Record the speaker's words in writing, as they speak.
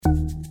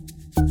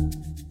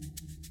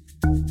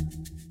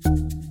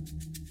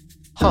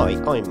Hi,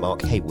 I'm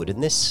Mark Haywood,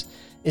 and this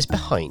is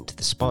Behind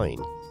the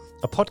Spine,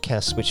 a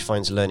podcast which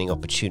finds learning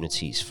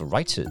opportunities for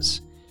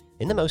writers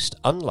in the most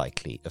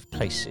unlikely of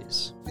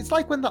places. It's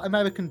like when that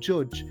American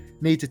judge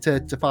needed to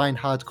define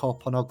hardcore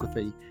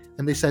pornography,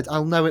 and they said,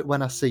 "I'll know it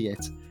when I see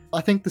it." I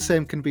think the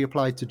same can be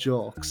applied to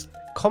jokes.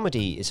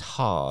 Comedy is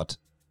hard,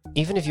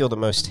 even if you're the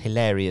most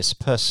hilarious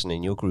person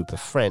in your group of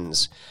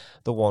friends,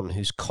 the one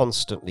who's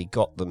constantly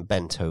got them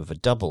bent over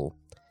double.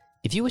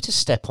 If you were to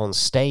step on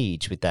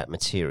stage with that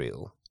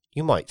material,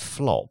 you might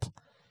flop.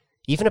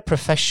 Even a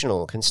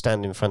professional can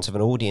stand in front of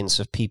an audience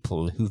of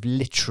people who've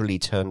literally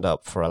turned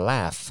up for a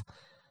laugh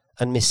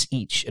and miss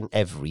each and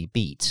every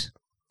beat.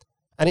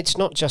 And it's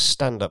not just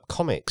stand-up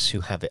comics who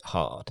have it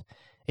hard.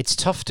 It's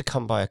tough to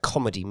come by a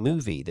comedy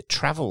movie that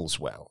travels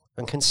well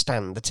and can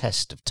stand the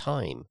test of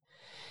time.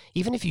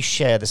 Even if you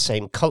share the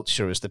same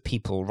culture as the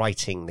people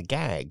writing the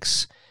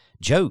gags,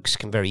 jokes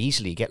can very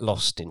easily get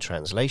lost in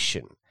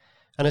translation.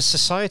 And as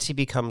society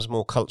becomes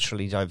more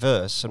culturally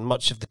diverse and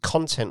much of the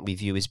content we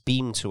view is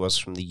beamed to us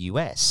from the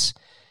US,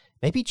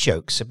 maybe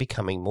jokes are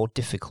becoming more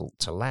difficult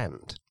to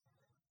land.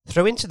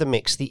 Throw into the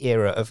mix the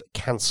era of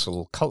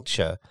cancel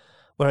culture,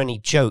 where any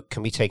joke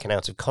can be taken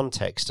out of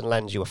context and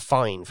land you a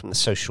fine from the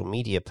social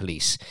media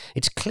police.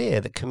 It's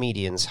clear that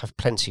comedians have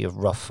plenty of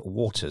rough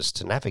waters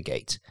to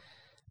navigate.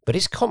 But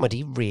is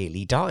comedy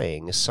really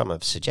dying, as some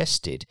have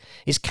suggested?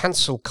 Is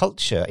cancel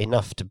culture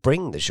enough to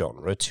bring the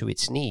genre to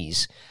its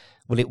knees?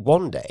 Will it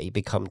one day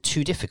become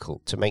too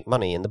difficult to make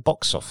money in the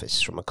box office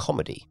from a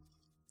comedy?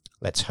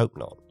 Let's hope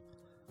not.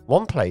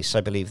 One place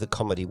I believe that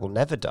comedy will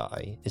never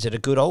die is at a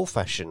good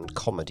old-fashioned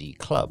comedy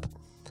club.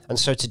 And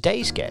so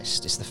today's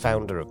guest is the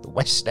founder of the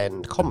West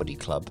End Comedy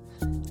Club,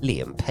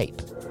 Liam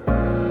Pape.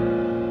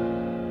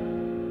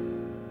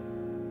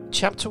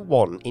 Chapter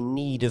 1, in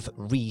need of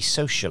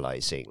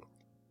re-socialising.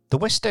 The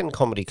West End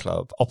Comedy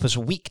Club offers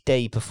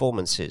weekday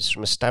performances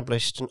from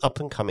established and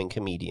up-and-coming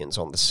comedians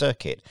on the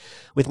circuit,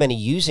 with many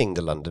using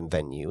the London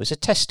venue as a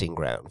testing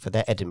ground for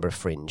their Edinburgh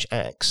Fringe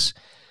acts.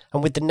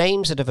 And with the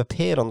names that have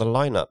appeared on the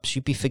lineups,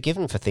 you'd be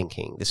forgiven for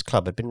thinking this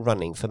club had been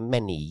running for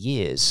many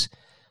years.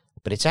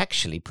 But it's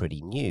actually pretty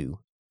new.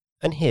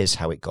 And here's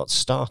how it got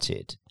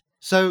started.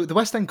 So the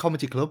West End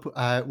Comedy Club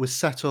was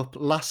set up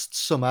last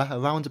summer,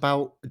 around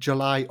about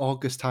July,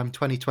 August time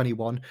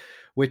 2021,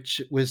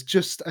 which was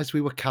just as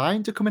we were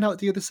kind of coming out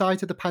the other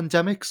side of the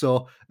pandemic,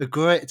 so a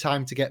great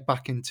time to get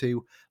back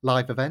into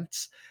live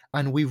events.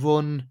 And we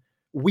run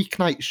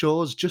weeknight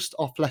shows just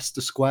off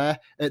Leicester Square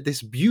at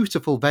this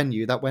beautiful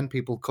venue that when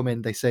people come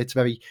in, they say it's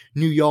very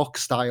New York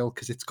style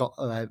because it's got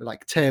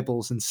like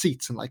tables and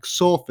seats and like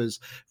sofas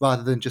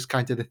rather than just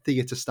kind of the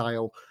theatre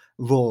style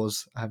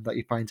rows that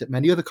you find at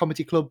many other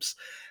comedy clubs.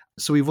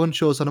 So we run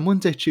shows on a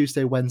Monday,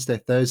 Tuesday, Wednesday,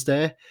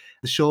 Thursday.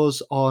 The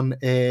shows on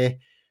a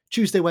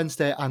Tuesday,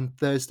 Wednesday and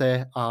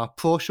Thursday are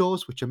pro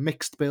shows, which are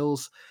mixed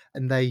bills,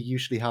 and they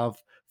usually have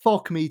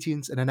 4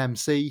 comedians and an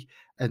MC,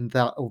 and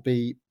that will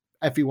be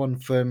everyone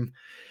from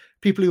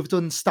people who've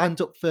done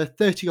stand-up for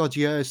 30 odd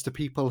years to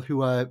people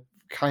who are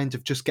kind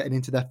of just getting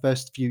into their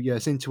first few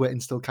years into it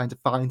and still kind of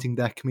finding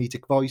their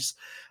comedic voice.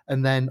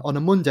 And then on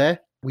a Monday,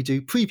 we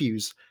do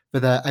previews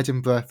for the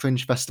Edinburgh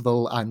Fringe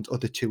Festival and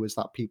other tours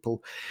that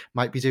people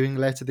might be doing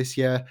later this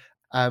year.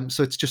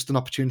 So it's just an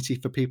opportunity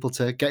for people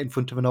to get in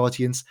front of an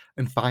audience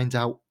and find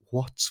out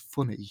what's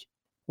funny.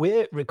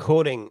 We're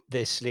recording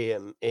this,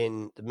 Liam,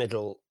 in the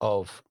middle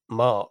of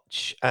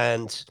March,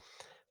 and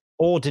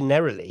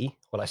ordinarily,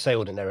 well, I say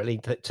ordinarily,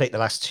 take the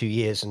last 2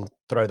 years and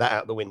throw that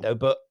out the window,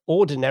 but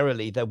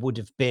ordinarily there would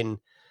have been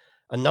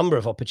a number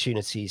of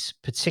opportunities,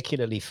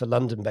 particularly for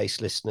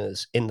London-based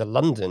listeners, in the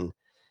London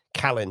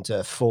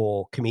calendar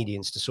for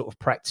comedians to sort of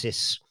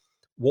practice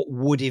what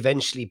would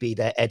eventually be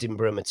their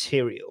Edinburgh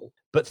material.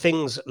 But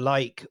things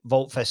like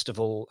Vault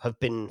Festival have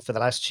been, for the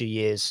last 2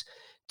 years,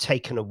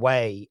 taken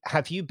away.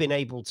 Have you been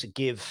able to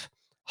give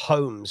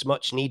homes,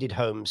 much needed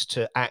homes,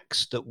 to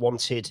acts that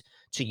wanted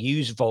to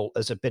use Vault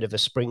as a bit of a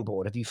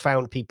springboard? Have you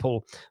found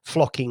people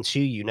flocking to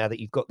you now that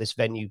you've got this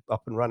venue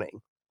up and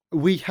running?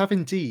 We have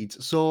indeed.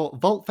 So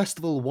Vault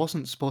Festival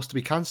wasn't supposed to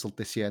be cancelled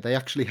this year. They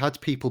actually had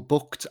people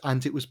booked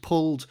and it was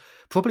pulled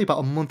probably about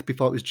a month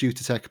before it was due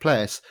to take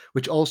place,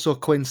 which also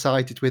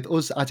coincided with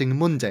us adding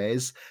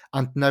Mondays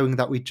and knowing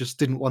that we just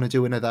didn't want to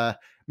do another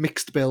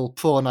mixed bill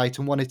pro night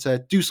and wanted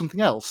to do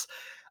something else.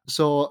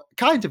 So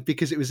kind of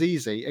because it was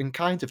easy and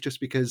kind of just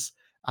because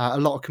a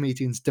lot of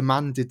comedians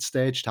demanded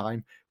stage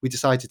time, we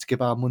decided to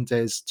give our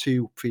Mondays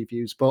 2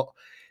 previews. But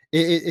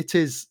it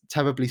is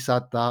terribly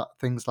sad that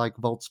things like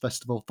Vaults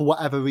Festival, for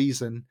whatever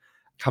reason,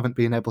 haven't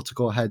been able to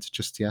go ahead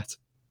just yet.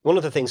 One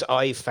of the things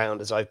I've found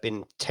as I've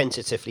been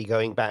tentatively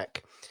going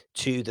back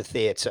to the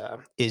theatre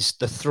is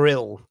the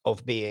thrill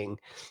of being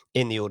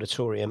in the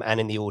auditorium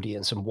and in the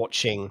audience and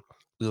watching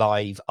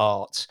live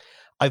art.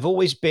 I've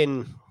always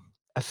been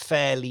a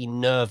fairly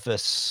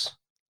nervous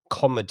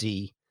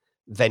comedy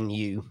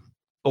venue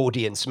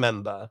audience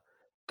member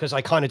because I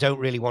kind of don't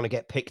really want to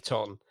get picked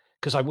on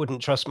because I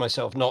wouldn't trust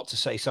myself not to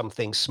say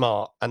something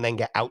smart and then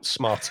get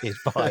outsmarted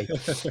by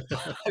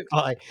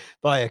by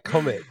by a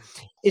comic.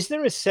 Is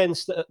there a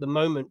sense that at the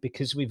moment,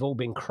 because we've all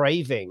been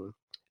craving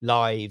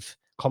live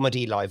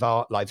comedy, live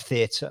art, live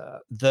theatre,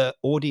 the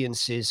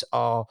audiences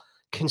are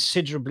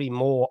considerably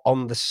more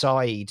on the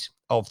side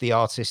of the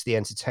artist, the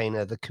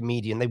entertainer, the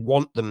comedian? They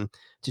want them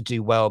to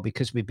do well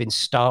because we've been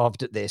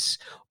starved at this.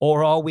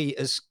 Or are we,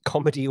 as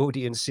comedy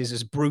audiences,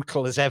 as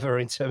brutal as ever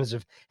in terms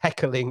of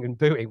heckling and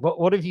booing?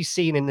 What have you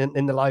seen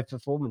in the live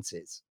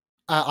performances?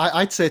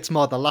 I'd say it's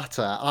more the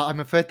latter.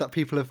 I'm afraid that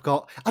people have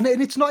got, and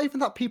it's not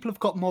even that people have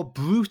got more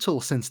brutal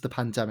since the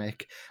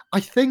pandemic. I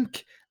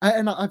think,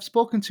 and I've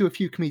spoken to a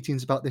few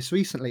comedians about this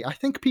recently, I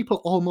think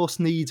people almost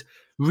need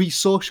re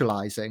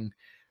socializing.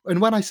 And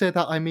when I say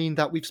that, I mean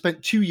that we've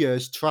spent 2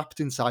 years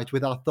trapped inside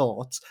with our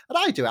thoughts. And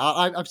I do.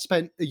 I've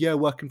spent a year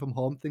working from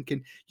home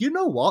thinking, you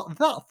know what?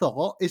 That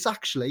thought is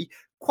actually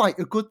quite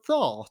a good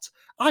thought.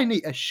 I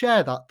need to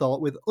share that thought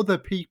with other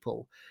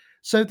people.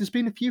 So there's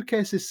been a few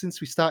cases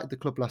since we started the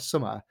club last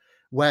summer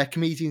where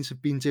comedians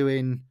have been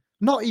doing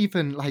not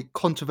even like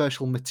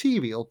controversial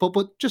material,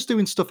 but just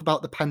doing stuff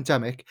about the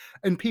pandemic,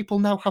 and people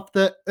now have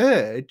the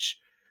urge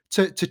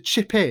to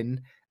chip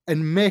in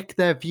and make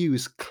their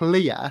views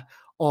clear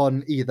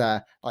on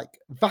either like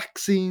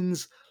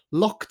vaccines,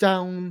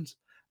 lockdowns,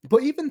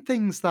 but even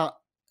things that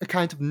are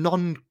kind of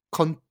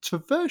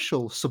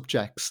non-controversial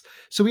subjects.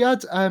 So we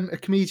had a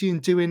comedian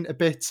doing a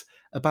bit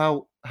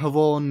about her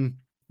own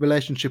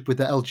relationship with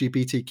the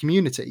LGBT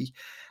community.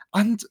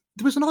 And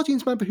there was an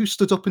audience member who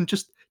stood up and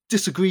just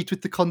disagreed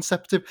with the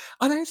concept of,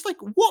 and it's like,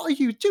 what are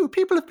you doing?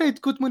 People have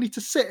paid good money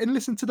to sit and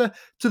listen to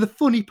the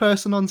funny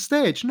person on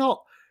stage,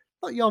 not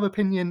your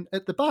opinion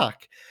at the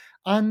back.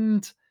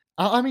 And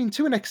I mean,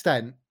 to an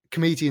extent,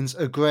 comedians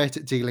are great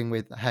at dealing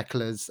with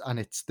hecklers, and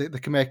they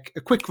can make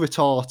a quick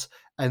retort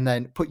and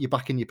then put you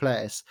back in your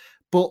place.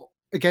 But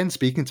again,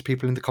 speaking to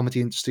people in the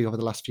comedy industry over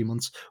the last few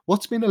months,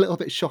 what's been a little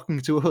bit shocking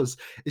to us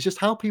is just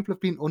how people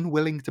have been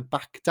unwilling to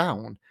back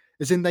down.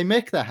 As in, they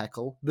make their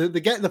heckle,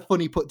 they get the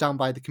funny put down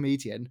by the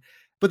comedian,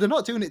 but they're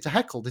not doing it to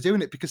heckle. They're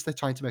doing it because they're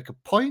trying to make a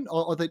point,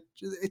 or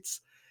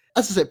it's,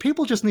 as I said,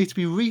 people just need to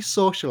be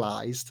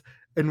re-socialized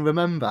and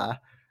remember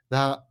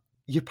that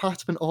you're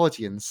part of an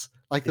audience.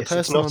 Like the Yes, it's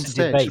person not on a stage,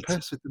 the debate.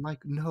 person with the mic,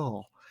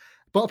 no.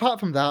 But apart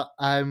from that,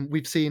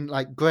 we've seen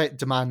like great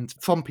demand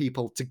from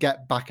people to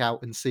get back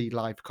out and see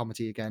live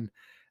comedy again,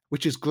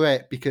 which is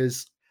great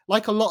because,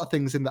 like a lot of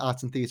things in the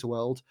arts and theatre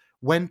world,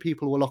 when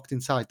people were locked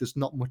inside, there's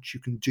not much you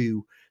can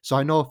do. So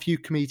I know a few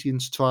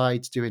comedians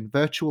tried doing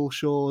virtual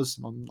shows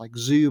on like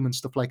Zoom and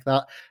stuff like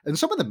that, and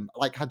some of them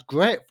like had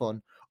great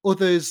fun.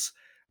 Others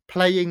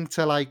playing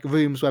to like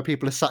rooms where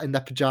people are sat in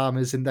their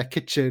pajamas in their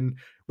kitchen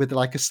with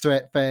like a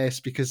straight face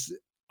because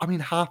I mean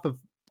half of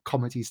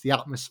comedy is the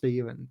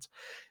atmosphere and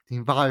the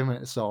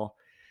environment. So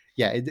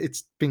yeah,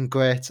 it's been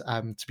great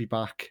to be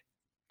back.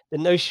 The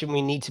notion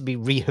we need to be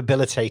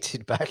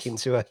rehabilitated back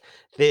into a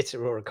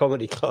theatre or a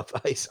comedy club,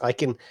 I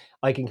can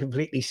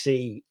completely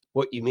see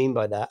what you mean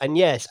by that. And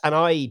yes, and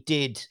I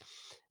did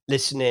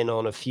listen in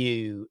on a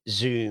few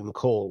Zoom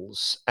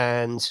calls,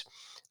 and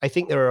I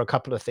think there are a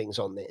couple of things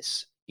on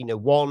this.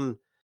 One,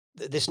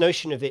 this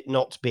notion of it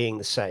not being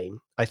the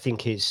same, I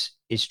think is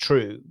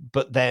true.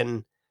 But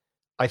then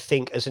I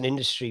think as an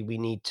industry, we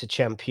need to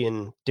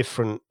champion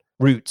different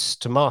routes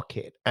to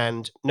market.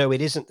 And no,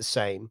 it isn't the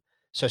same.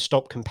 So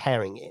stop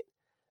comparing it.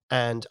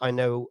 And I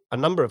know a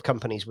number of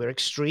companies were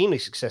extremely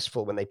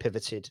successful when they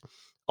pivoted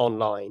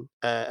online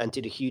and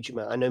did a huge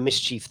amount. I know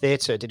Mischief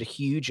Theatre did a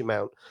huge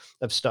amount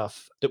of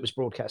stuff that was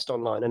broadcast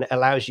online, and it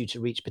allows you to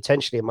reach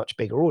potentially a much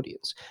bigger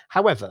audience.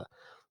 However,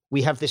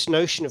 we have this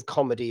notion of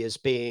comedy as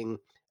being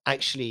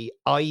actually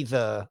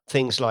either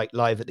things like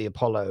Live at the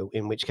Apollo,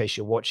 in which case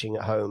you're watching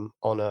at home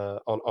on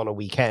a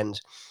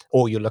weekend,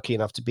 or you're lucky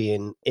enough to be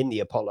in the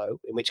Apollo,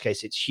 in which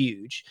case it's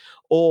huge,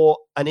 or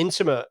an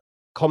intimate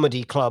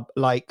comedy club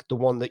like the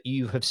one that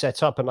you have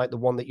set up and like the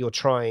one that you're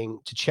trying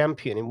to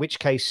champion, in which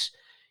case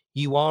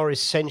you are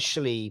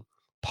essentially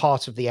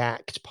part of the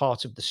act,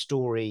 part of the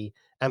story,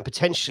 and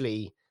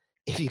potentially,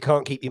 if you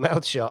can't keep your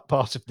mouth shut,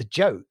 part of the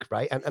joke,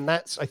 right? And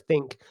that's, I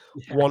think,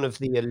 Yeah. one of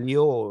the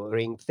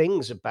alluring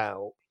things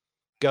about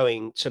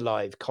going to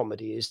live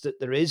comedy is that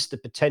there is the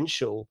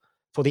potential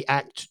for the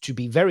act to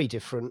be very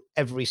different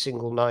every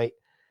single night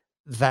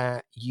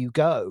that you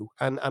go.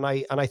 And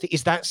I think,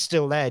 is that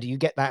still there? Do you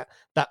get that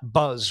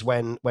buzz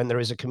when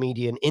there is a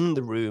comedian in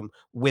the room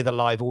with a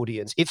live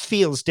audience? It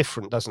feels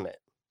different, doesn't it?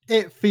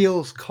 It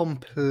feels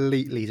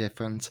completely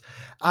different.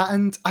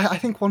 And I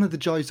think one of the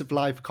joys of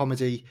live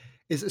comedy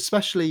is,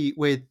 especially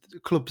with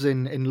clubs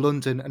in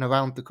London and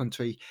around the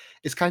country,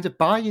 is kind of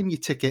buying your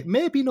ticket,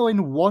 maybe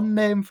knowing one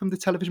name from the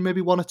television,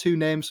 maybe one or two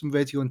names from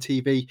radio and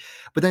TV,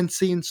 but then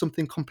seeing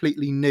something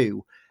completely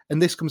new.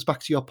 And this comes back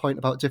to your point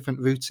about different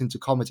routes into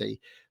comedy.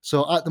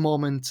 So at the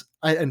moment,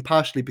 and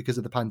partially because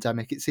of the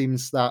pandemic, it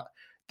seems that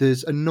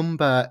there's a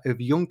number of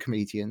young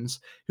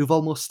comedians who've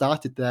almost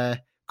started their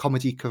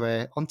comedy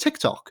career on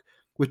TikTok,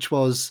 which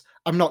was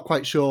I'm not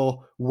quite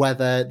sure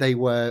whether they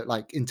were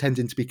like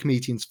intending to be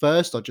comedians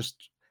first or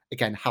just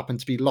again happened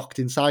to be locked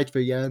inside for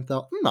a year and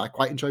thought, I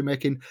quite enjoy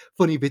making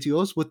funny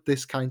videos. Would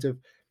this kind of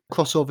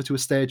cross over to a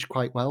stage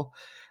quite well?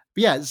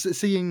 But yeah,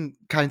 seeing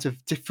kind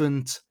of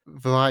different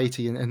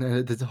variety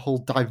and the whole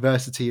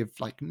diversity of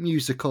like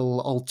musical,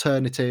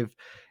 alternative,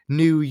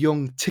 new,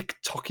 young,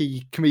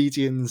 TikToky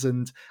comedians,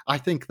 and I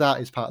think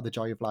that is part of the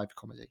joy of live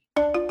comedy.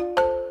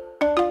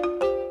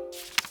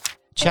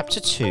 Chapter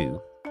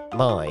 2,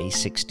 My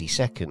 60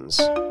 Seconds.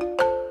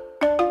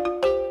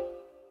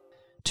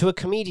 To a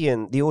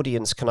comedian, the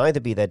audience can either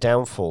be their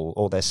downfall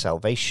or their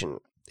salvation.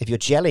 If you're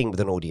gelling with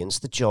an audience,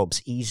 the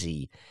job's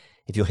easy.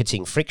 If you're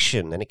hitting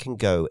friction, then it can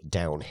go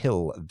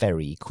downhill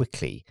very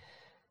quickly.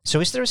 So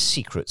is there a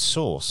secret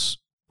sauce?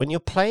 When you're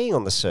playing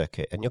on the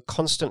circuit and you're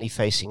constantly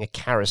facing a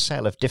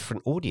carousel of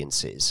different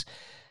audiences,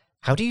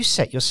 how do you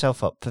set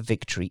yourself up for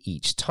victory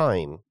each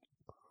time?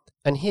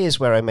 And here's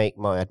where I make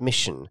my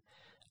admission.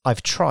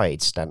 I've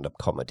tried stand-up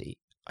comedy.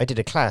 I did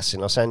a class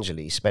in Los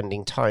Angeles,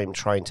 spending time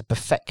trying to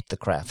perfect the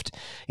craft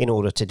in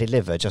order to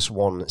deliver just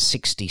one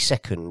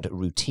 60-second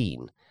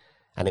routine.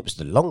 And it was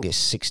the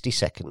longest 60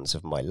 seconds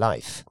of my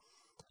life.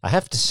 I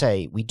have to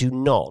say, we do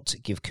not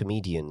give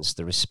comedians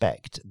the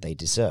respect they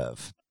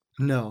deserve.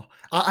 No.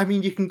 I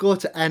mean, you can go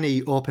to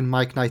any open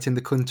mic night in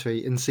the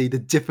country and see the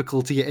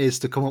difficulty it is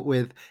to come up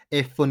with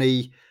a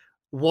funny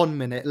 1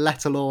 minute,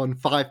 let alone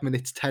 5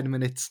 minutes, 10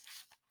 minutes,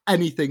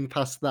 anything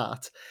past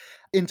that.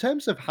 In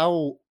terms of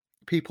how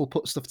people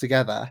put stuff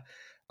together,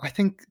 I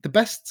think the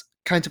best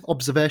kind of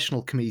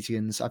observational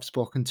comedians I've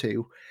spoken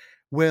to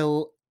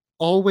will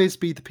always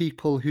be the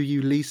people who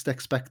you least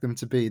expect them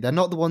to be. They're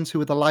not the ones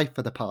who are the life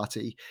of the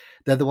party.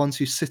 They're the ones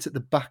who sit at the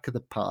back of the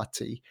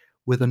party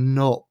with a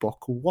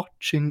notebook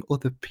watching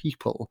other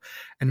people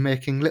and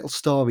making little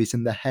stories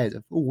in their head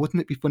of, oh,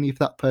 wouldn't it be funny if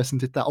that person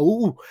did that?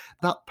 Oh,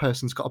 that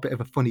person's got a bit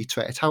of a funny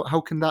trait.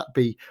 How can that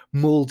be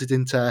molded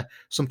into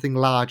something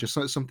larger,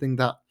 something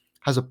that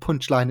has a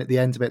punchline at the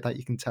end of it that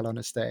you can tell on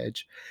a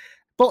stage?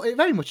 But it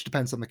very much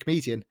depends on the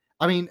comedian.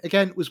 I mean,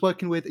 again, was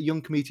working with a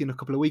young comedian a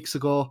couple of weeks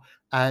ago.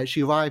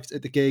 She arrived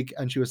at the gig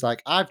and she was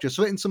like, I've just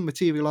written some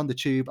material on the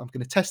tube. I'm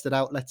going to test it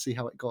out. Let's see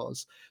how it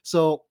goes.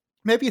 So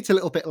maybe it's a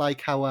little bit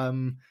like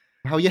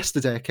how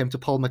Yesterday came to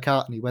Paul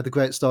McCartney, where the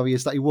great story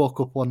is that he woke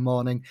up one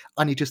morning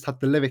and he just had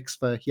the lyrics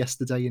for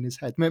Yesterday in his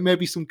head.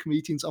 Maybe some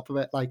comedians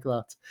operate like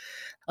that.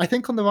 I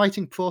think on the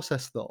writing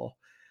process, though,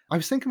 I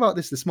was thinking about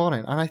this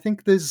morning, and I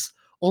think there's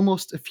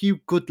almost a few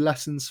good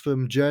lessons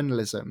from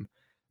journalism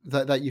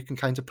that you can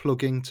kind of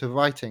plug into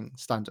writing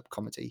stand-up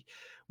comedy,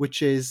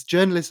 which is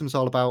journalism's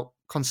all about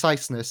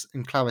conciseness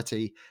and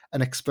clarity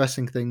and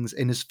expressing things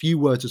in as few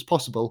words as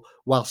possible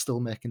while still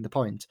making the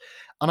point.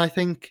 And I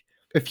think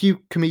a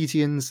few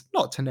comedians,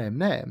 not to name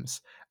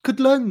names, could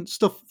learn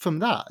stuff from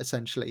that,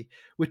 essentially,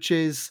 which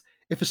is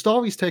if a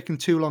story's taken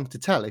too long to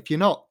tell, if you're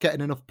not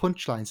getting enough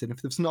punchlines in,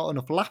 if there's not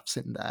enough laughs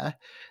in there,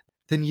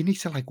 then you need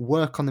to like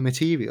work on the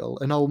material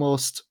and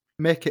almost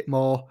make it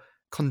more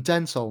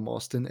condense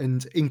almost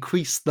and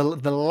increase the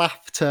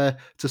laughter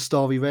to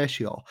story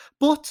ratio.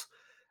 But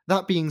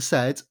that being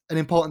said, an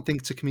important thing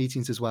to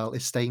comedians as well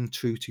is staying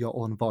true to your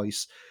own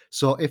voice.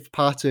 So if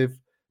part of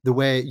the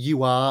way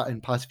you are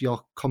and part of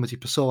your comedy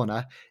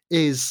persona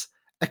is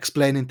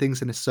explaining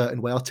things in a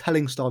certain way or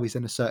telling stories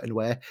in a certain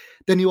way,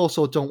 then you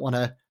also don't want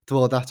to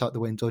throw that out the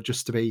window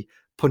just to be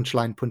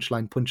punchline,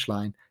 punchline,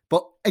 punchline.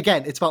 But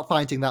again, it's about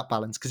finding that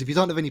balance, because if you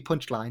don't have any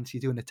punchlines, you're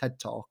doing a TED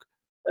talk.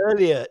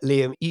 Earlier,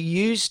 Liam, you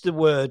used the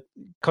word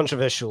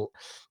controversial.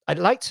 I'd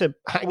like to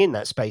hang in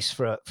that space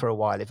for a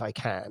while if I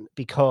can,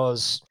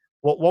 because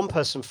what one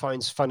person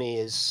finds funny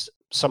is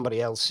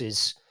somebody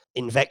else's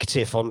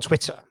invective on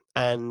Twitter.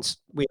 And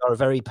we are a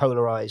very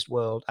polarized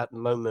world at the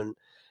moment.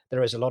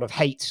 There is a lot of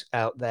hate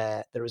out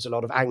there. There is a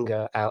lot of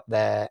anger out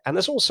there. And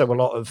there's also a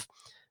lot of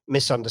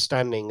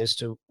misunderstanding as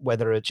to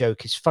whether a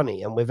joke is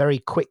funny. And we're very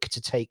quick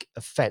to take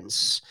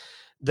offense.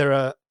 There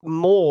are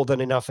more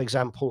than enough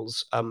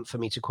examples for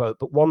me to quote,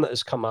 but one that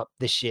has come up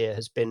this year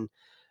has been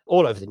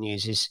all over the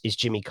news is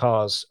Jimmy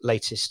Carr's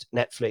latest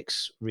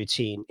Netflix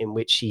routine, in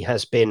which he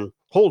has been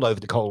hauled over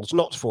the coals,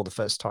 not for the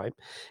first time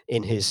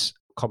in his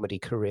comedy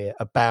career,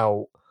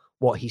 about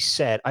what he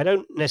said. I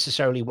don't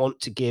necessarily want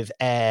to give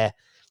air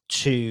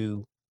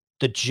to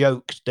the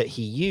joke that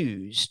he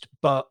used,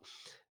 but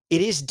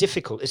it is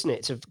difficult, isn't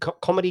it?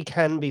 Comedy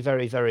can be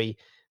very, very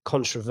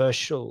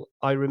controversial.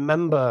 I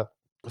remember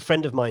a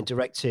friend of mine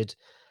directed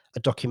a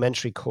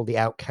documentary called The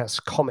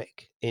Outcast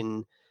Comic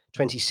in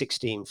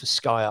 2016 for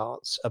Sky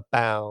Arts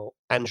about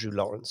Andrew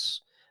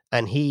Lawrence.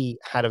 And he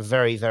had a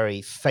very,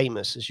 very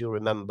famous, as you'll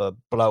remember,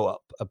 blow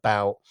up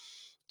about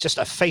just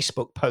a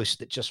Facebook post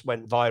that just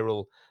went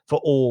viral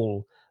for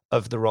all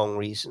of the wrong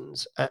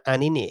reasons.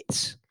 And in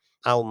it,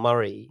 Al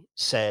Murray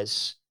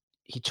says,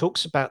 he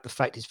talks about the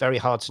fact it's very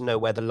hard to know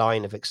where the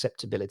line of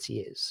acceptability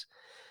is.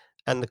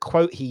 And the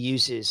quote he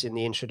uses in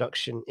the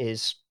introduction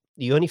is,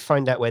 you only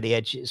find out where the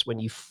edge is when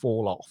you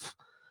fall off.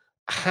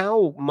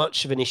 How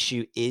much of an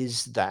issue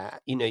is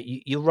that? You know,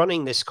 you're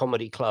running this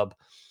comedy club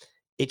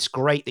it's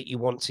great that you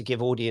want to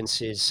give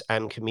audiences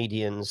and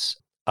comedians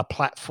a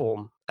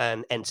platform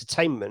and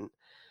entertainment,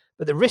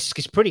 but the risk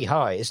is pretty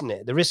high, isn't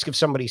it? The risk of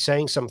somebody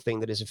saying something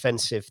that is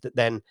offensive that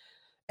then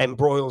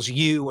embroils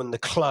you and the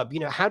club.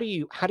 How do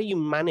you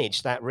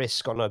manage that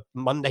risk on a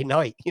Monday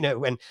night,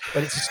 when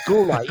it's a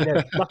school night,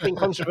 nothing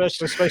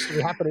controversial is supposed to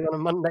be happening on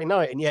a Monday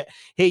night, and yet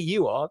here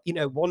you are,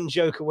 one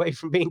joke away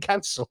from being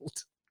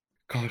cancelled.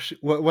 Gosh,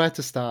 where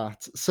to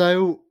start?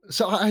 So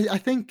I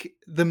think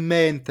the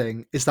main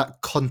thing is that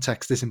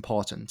context is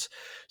important.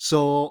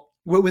 So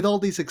with all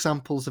these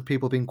examples of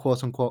people being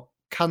quote unquote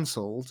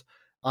cancelled,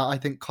 I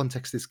think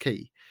context is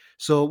key.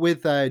 So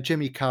with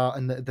Jimmy Carr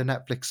and the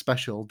Netflix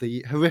special,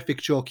 the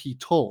horrific joke he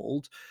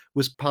told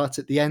was part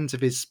at the end of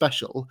his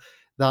special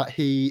that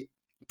he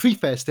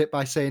prefaced it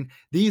by saying,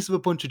 "These are a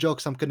bunch of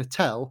jokes I'm going to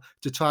tell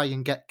to try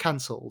and get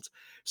cancelled."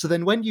 So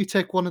then when you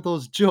take one of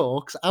those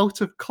jokes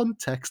out of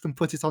context and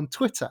put it on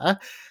Twitter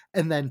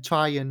and then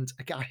try and,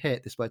 I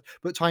hate this word,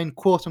 but try and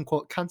quote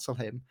unquote cancel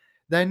him,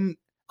 then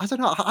I don't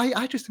know.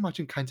 I just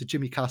imagine kind of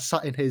Jimmy Carr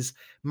sat in his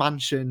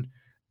mansion.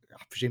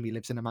 I presume he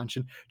lives in a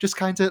mansion, just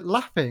kind of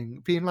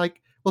laughing, being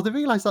like, well, they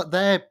realise that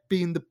they're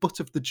being the butt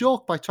of the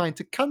joke by trying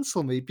to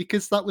cancel me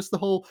because that was the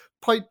whole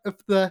point of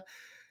the.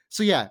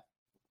 So yeah,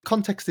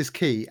 context is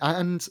key.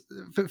 And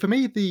for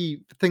me,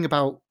 the thing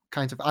about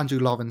kind of Andrew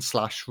Lawrence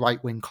slash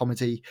right wing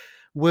comedy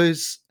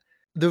was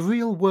the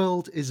real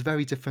world is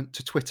very different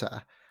to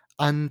Twitter.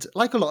 And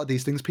like a lot of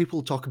these things,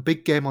 people talk a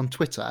big game on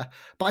Twitter.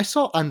 But I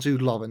saw Andrew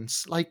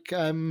Lawrence like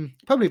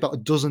probably about a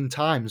dozen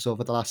times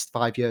over the last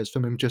 5 years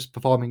from him just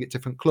performing at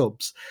different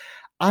clubs.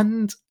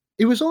 And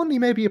it was only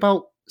maybe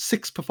about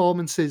six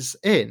performances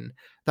in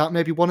that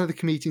maybe one of the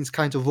comedians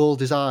kind of rolled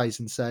his eyes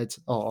and said,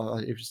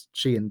 or it was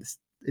she in this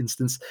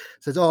instance,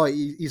 said, "Oh,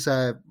 he's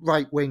a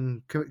right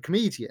wing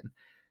comedian."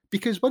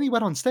 Because when he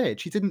went on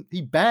stage,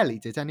 he barely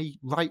did any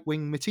right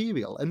wing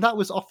material. And that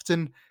was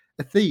often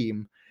a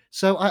theme.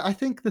 So I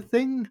think the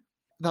thing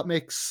that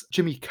makes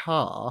Jimmy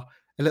Carr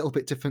a little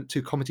bit different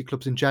to comedy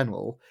clubs in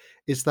general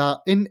is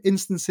that in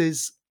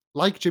instances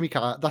like Jimmy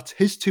Carr, that's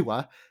his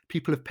tour.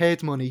 People have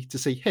paid money to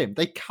see him.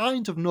 They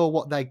kind of know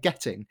what they're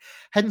getting.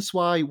 Hence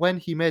why when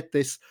he made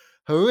this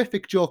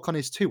horrific joke on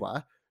his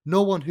tour,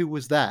 no one who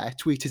was there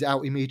tweeted it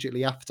out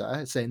immediately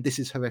after saying this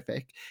is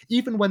horrific.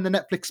 Even when the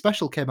Netflix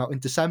special came out in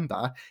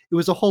December, it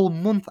was a whole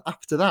month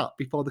after that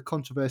before the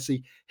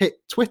controversy hit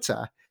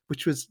Twitter,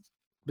 which was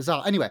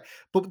bizarre. Anyway,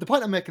 but the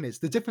point I'm making is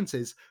the difference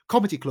is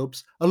comedy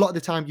clubs, a lot of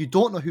the time you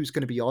don't know who's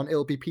going to be on.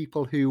 It'll be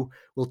people who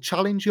will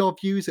challenge your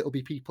views. It'll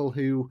be people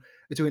who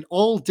are doing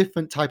all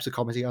different types of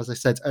comedy, as I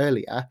said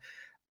earlier.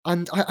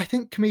 And I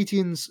think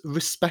comedians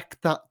respect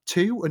that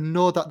too and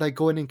know that they're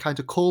going in kind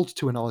of cold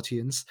to an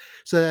audience.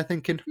 So they're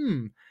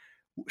thinking,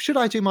 should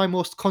I do my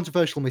most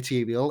controversial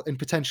material and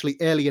potentially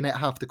alienate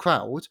half the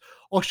crowd?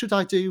 Or should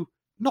I do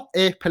not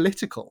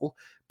apolitical,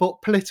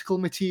 but political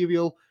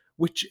material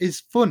which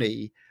is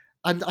funny?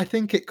 And I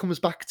think it comes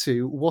back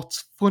to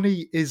what's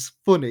funny is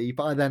funny,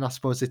 but then I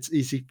suppose it's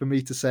easy for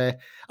me to say,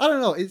 I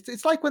don't know,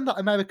 it's like when that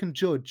American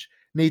judge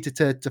needed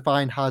to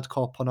define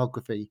hardcore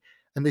pornography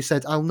and they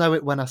said, I'll know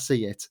it when I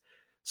see it.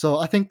 So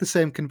I think the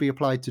same can be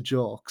applied to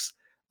jokes.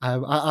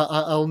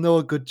 I'll know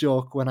a good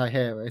joke when I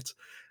hear it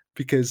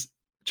because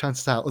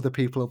chances are other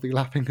people will be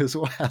laughing as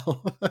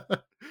well.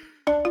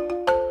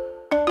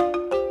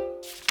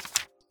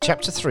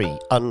 Chapter 3,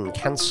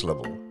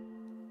 Uncancelable.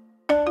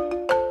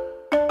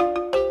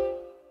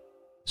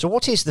 So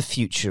what is the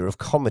future of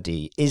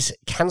comedy? Is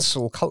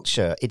cancel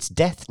culture its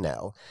death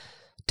knell?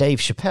 Dave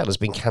Chappelle has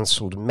been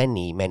cancelled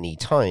many, many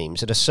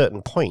times. At a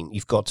certain point,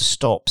 you've got to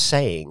stop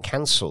saying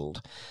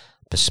cancelled.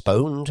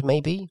 Postponed,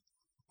 maybe?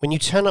 When you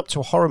turn up to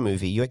a horror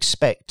movie, you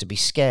expect to be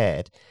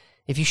scared.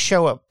 If you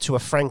show up to a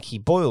Frankie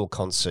Boyle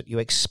concert, you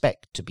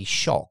expect to be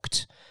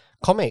shocked.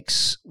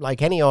 Comics,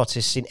 like any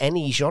artists in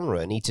any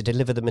genre, need to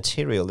deliver the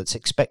material that's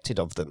expected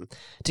of them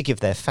to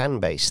give their fan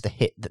base the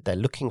hit that they're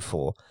looking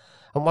for.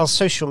 And while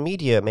social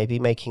media may be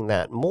making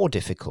that more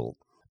difficult,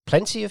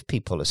 plenty of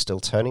people are still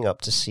turning up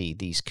to see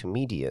these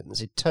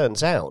comedians. It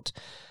turns out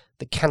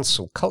that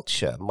cancel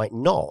culture might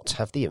not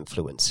have the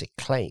influence it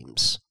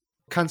claims.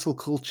 Cancel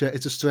culture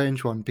is a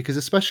strange one because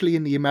especially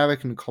in the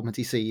American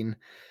comedy scene,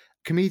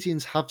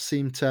 comedians have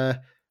seemed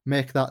to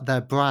make that their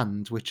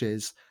brand, which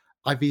is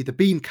I've either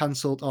been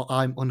cancelled or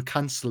I'm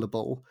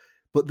uncancelable,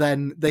 but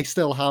then they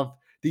still have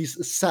these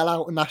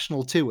sellout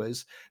national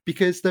tours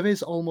because there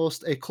is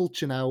almost a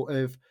culture now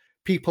of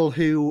people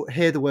who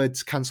hear the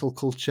words cancel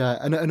culture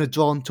and are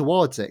drawn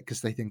towards it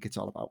because they think it's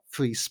all about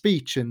free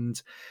speech,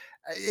 and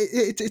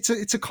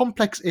it's a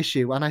complex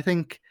issue. And I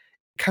think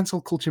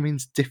cancel culture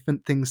means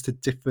different things to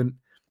different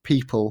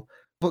people.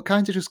 But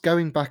kind of just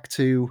going back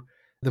to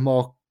the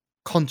more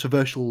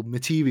controversial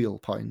material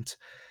point,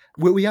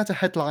 we had a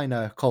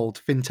headliner called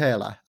Finn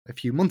Taylor a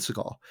few months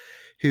ago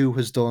who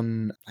has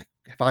done like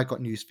Have I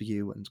Got News for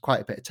You and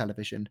quite a bit of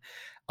television.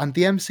 And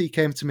the MC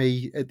came to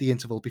me at the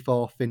interval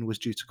before Finn was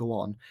due to go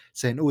on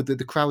saying, oh, the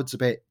crowd's a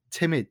bit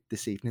timid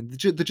this evening.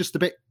 They're just a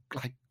bit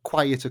like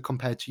quieter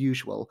compared to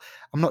usual.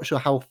 I'm not sure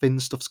how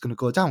Finn's stuff's going to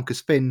go down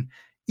because Finn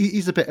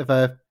he's a bit of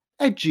a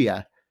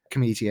edgier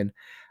comedian.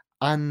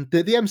 And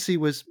the MC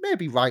was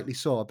maybe rightly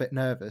so a bit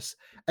nervous.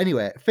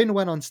 Anyway, Finn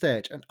went on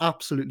stage and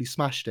absolutely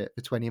smashed it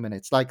for 20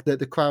 minutes. Like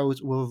the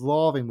crowds were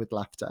roaring with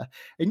laughter.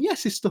 And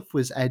yes, his stuff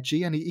was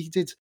edgy and he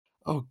did,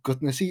 oh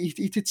goodness, he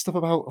did stuff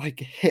about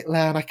like Hitler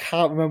and I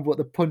can't remember what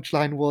the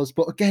punchline was.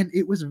 But again,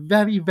 it was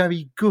very,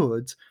 very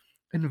good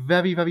and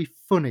very, very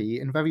funny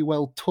and very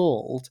well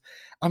told.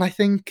 And I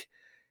think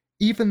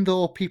even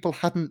though people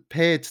hadn't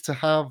paid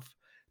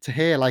to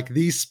hear like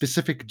these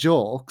specific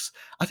jokes,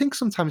 I think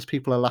sometimes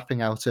people are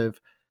laughing out of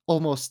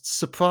almost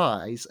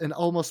surprise and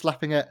almost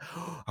laughing at,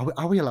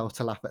 are we allowed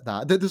to laugh at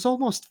that? There's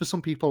almost for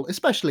some people,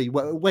 especially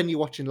when you're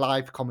watching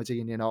live comedy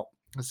and you're not,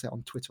 let's say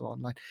on Twitter or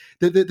online,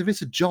 there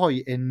is a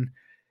joy in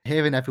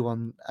hearing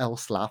everyone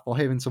else laugh or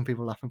hearing some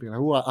people laugh and being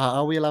like, oh,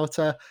 are we allowed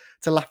to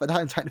laugh at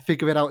that and trying to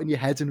figure it out in your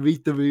head and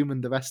read the room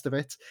and the rest of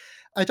it?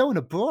 I don't want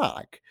to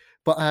brag,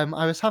 but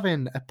I was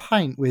having a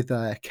pint with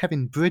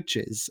Kevin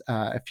Bridges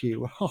a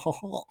few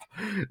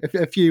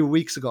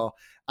weeks ago,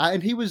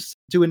 and he was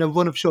doing a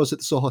run of shows at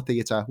the Soho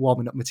Theatre,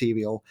 warming up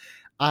material,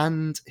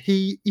 and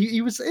he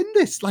was in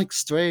this like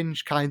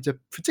strange kind of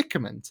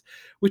predicament,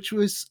 which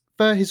was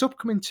for his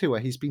upcoming tour.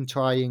 He's been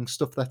trying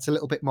stuff that's a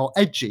little bit more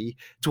edgy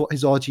to what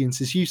his audience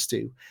is used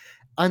to.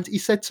 And he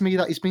said to me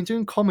that he's been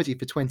doing comedy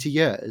for 20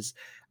 years,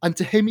 and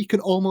to him, he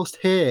can almost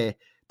hear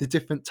the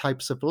different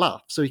types of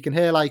laugh. So he can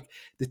hear like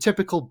the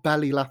typical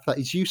belly laugh that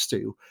he's used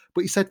to.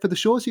 But he said for the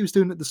shows he was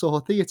doing at the Soho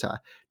Theatre,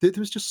 that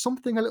there was just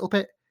something a little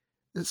bit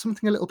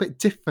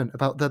different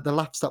about the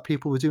laughs that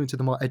people were doing to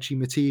the more edgy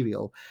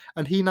material.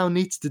 And he now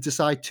needs to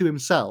decide to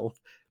himself,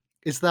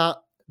 is that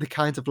the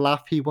kind of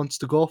laugh he wants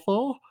to go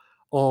for?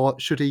 Or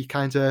should he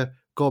kind of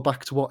go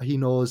back to what he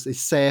knows is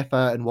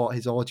safer and what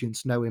his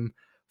audience know him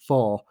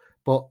for?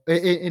 But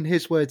in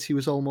his words, he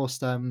was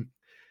almost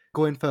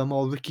going for a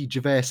more Ricky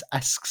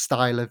Gervais-esque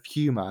style of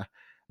humour,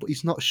 but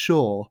he's not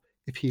sure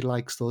if he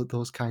likes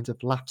those kinds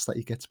of laughs that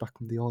he gets back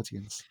from the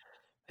audience.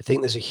 I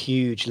think there's a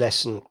huge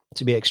lesson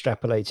to be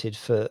extrapolated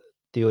for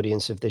the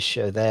audience of this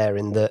show there,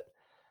 in that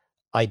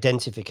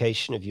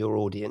identification of your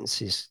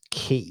audience is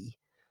key,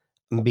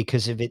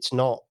 because if it's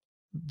not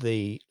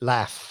the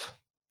laugh,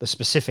 the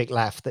specific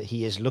laugh that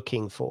he is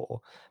looking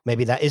for,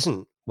 maybe that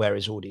isn't where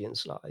his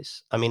audience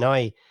lies. I mean,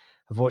 I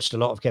have watched a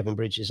lot of Kevin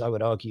Bridges. I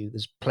would argue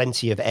there's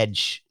plenty of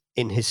edge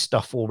in his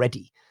stuff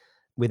already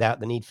without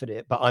the need for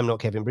it, but I'm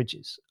not Kevin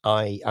Bridges.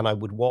 I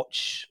would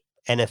watch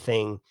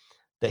anything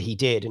that he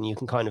did, and you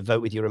can kind of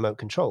vote with your remote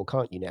control,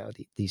 can't you now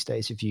these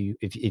days, if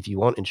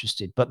you aren't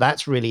interested. But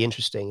that's really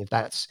interesting if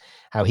that's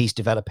how he's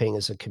developing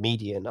as a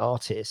comedian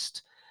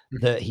artist,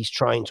 that he's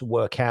trying to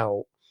work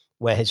out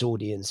where his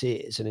audience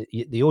is, and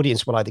the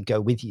audience will either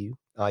go with you,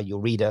 your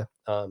reader,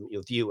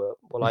 your viewer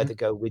will either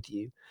go with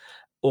you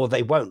or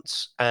they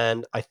won't.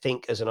 And I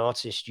think as an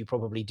artist, you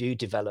probably do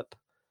develop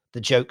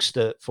the jokes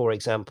that, for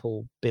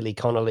example, Billy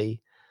Connolly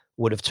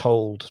would have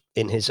told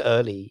in his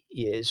early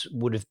years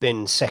would have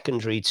been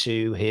secondary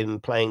to him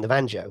playing the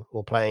banjo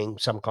or playing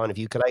some kind of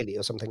ukulele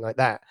or something like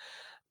that.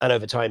 And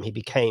over time, he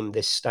became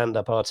this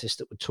stand-up artist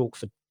that would talk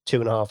for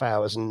 2.5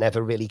 hours and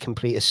never really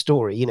complete a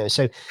story, you know.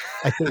 So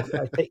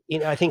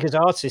I think as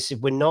artists, if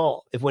we're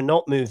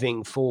not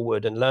moving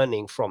forward and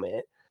learning from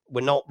it,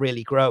 we're not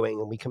really growing,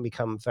 and we can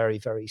become very,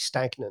 very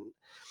stagnant.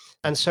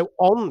 And so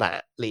on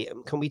that,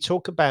 Liam, can we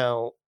talk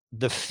about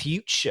the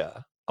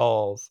future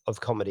of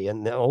comedy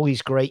and all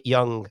these great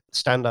young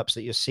stand-ups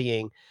that you're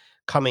seeing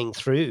coming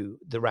through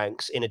the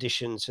ranks, in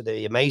addition to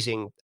the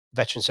amazing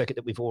veteran circuit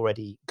that we've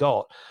already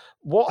got?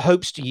 What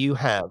hopes do you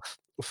have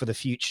for the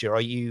future?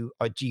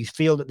 Do you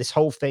feel that this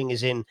whole thing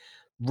is in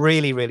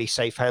really, really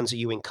safe hands? Are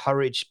you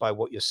encouraged by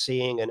what you're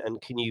seeing?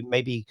 And can you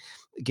maybe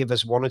give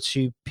us one or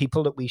two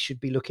people that we should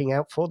be looking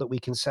out for, that we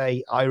can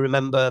say, I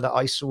remember that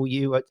I saw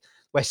you at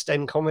West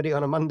End Comedy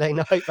on a Monday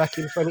night back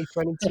in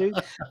 2022?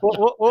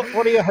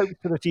 What are your hopes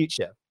for the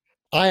future?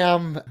 I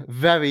am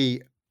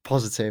very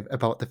positive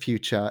about the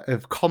future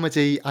of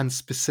comedy, and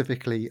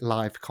specifically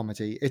live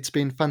comedy. It's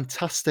been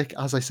fantastic,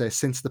 as I say,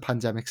 since the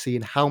pandemic,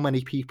 seeing how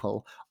many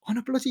people on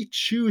a bloody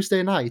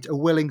Tuesday night are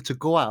willing to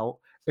go out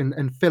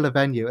and fill a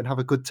venue and have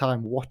a good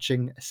time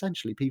watching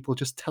essentially people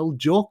just tell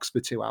jokes for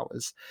 2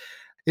 hours.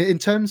 In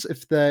terms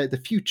of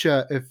the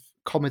future of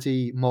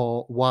comedy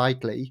more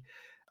widely,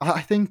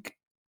 I think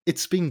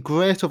it's been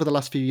great over the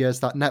last few years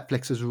that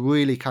Netflix has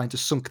really kind of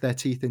sunk their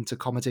teeth into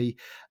comedy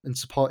and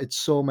supported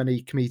so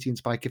many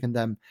comedians by giving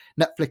them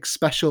Netflix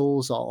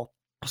specials or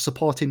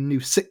supporting new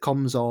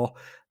sitcoms or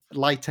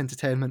light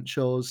entertainment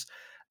shows.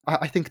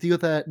 I think the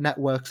other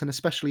networks, and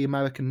especially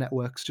American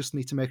networks, just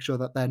need to make sure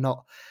that they're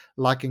not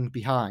lagging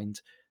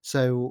behind.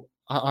 So,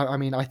 I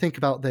mean, I think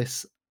about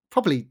this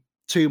probably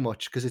too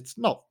much because it's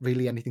not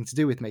really anything to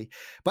do with me.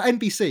 But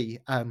NBC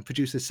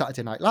produces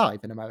Saturday Night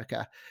Live in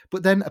America.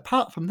 But then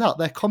apart from that,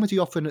 their comedy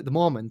offering at the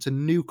moment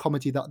and new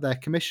comedy that they're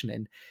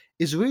commissioning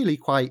is really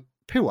quite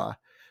poor.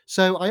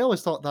 So I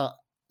always thought that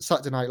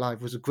Saturday Night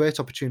Live was a great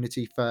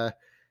opportunity for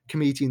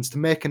comedians to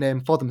make a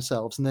name for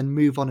themselves and then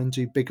move on and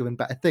do bigger and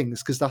better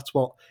things, because that's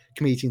what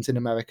comedians in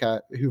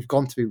America who've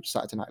gone through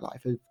Saturday Night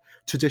Live have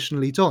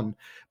traditionally done.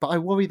 But I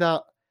worry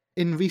that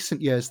in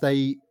recent years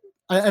and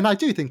I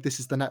do think this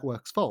is the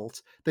network's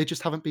fault, they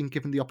just haven't been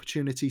given the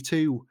opportunity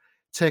to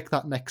take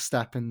that next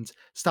step and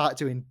start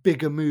doing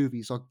bigger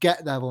movies or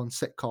get their own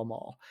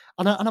sitcom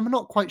and I'm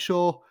not quite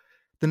sure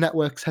the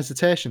network's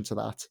hesitation to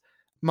that.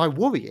 My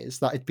worry is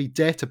that it'd be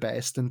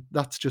data-based and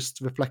that's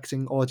just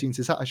reflecting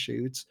audiences'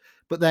 attitudes.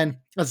 But then,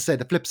 as I say,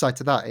 the flip side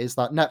to that is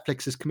that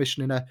Netflix is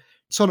commissioning a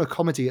ton of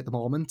comedy at the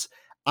moment,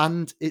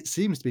 and it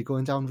seems to be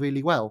going down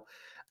really well.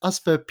 As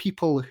for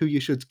people who you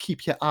should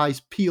keep your eyes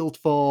peeled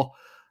for,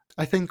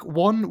 I think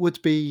one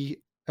would be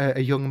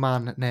a young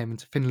man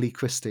named Finley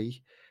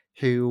Christie,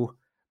 who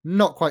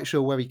not quite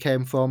sure where he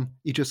came from.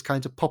 He just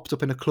kind of popped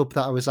up in a club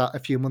that I was at a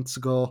few months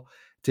ago,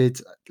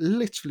 did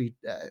literally,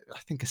 I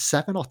think, a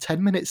 7 or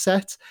 10 minute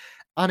set,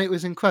 and it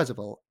was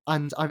incredible.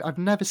 And I've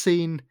never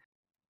seen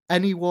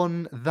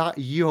anyone that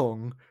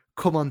young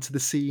come onto the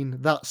scene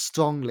that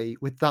strongly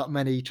with that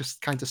many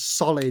just kind of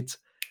solid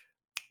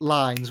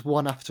lines,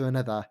 one after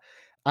another,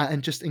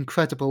 and just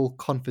incredible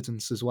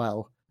confidence as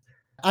well.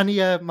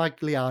 Anya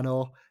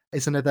Magliano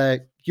is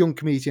another young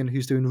comedian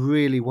who's doing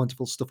really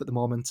wonderful stuff at the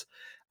moment,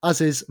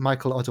 as is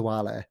Michael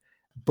Odewale.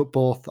 But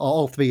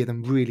all three of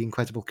them, really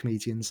incredible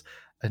comedians,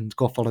 and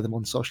go follow them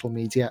on social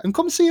media and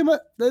come see them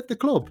at the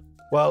club.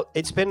 Well,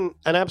 it's been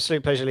an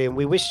absolute pleasure, Liam.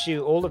 We wish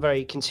you all the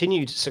very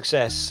continued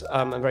success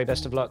and very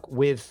best of luck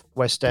with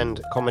West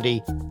End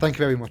comedy. Thank you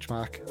very much,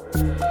 Mark.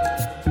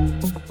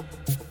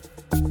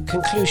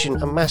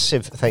 Conclusion, a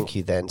massive thank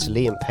you then to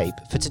Liam Pape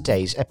for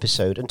today's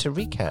episode. And to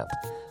recap,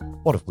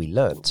 what have we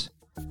learnt?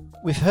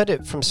 We've heard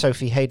it from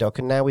Sophie Haydock,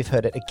 and now we've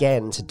heard it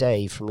again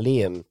today from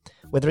Liam.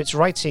 Whether it's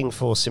writing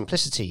for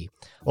simplicity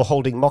or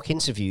holding mock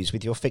interviews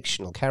with your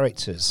fictional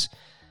characters,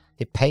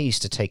 it pays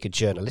to take a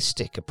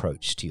journalistic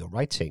approach to your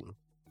writing.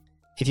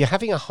 If you're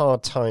having a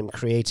hard time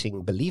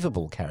creating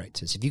believable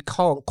characters, if you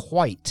can't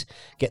quite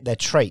get their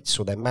traits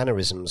or their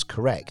mannerisms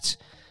correct,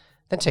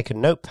 then take a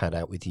notepad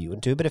out with you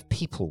and do a bit of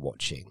people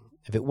watching.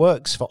 If it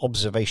works for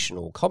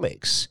observational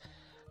comics,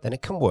 then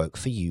it can work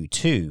for you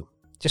too.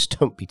 Just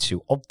don't be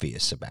too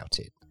obvious about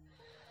it.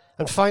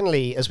 And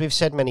finally, as we've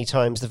said many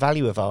times, the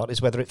value of art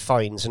is whether it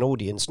finds an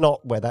audience,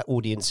 not where that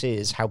audience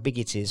is, how big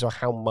it is, or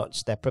how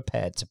much they're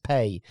prepared to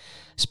pay.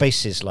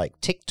 Spaces like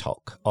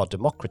TikTok are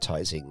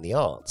democratizing the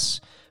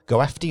arts.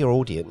 Go after your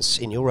audience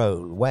in your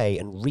own way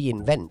and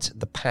reinvent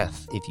the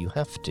path if you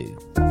have to.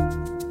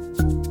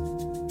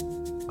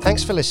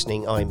 Thanks for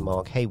listening. I'm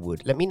Mark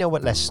Haywood. Let me know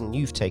what lesson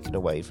you've taken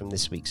away from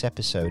this week's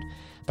episode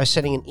by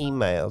sending an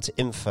email to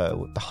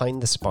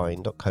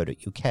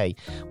info@behindthespine.co.uk.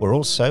 We're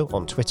also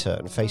on Twitter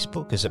and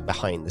Facebook as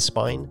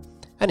 @BehindTheSpine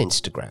and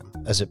Instagram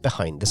as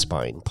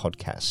 @BehindTheSpine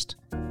Podcast.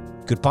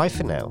 Goodbye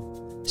for now,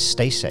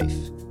 stay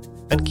safe,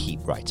 and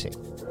keep writing.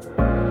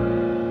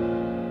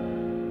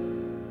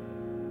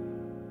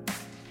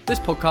 This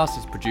podcast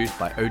is produced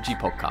by OG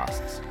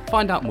Podcasts.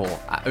 Find out more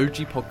at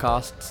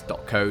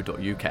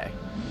ogpodcasts.co.uk.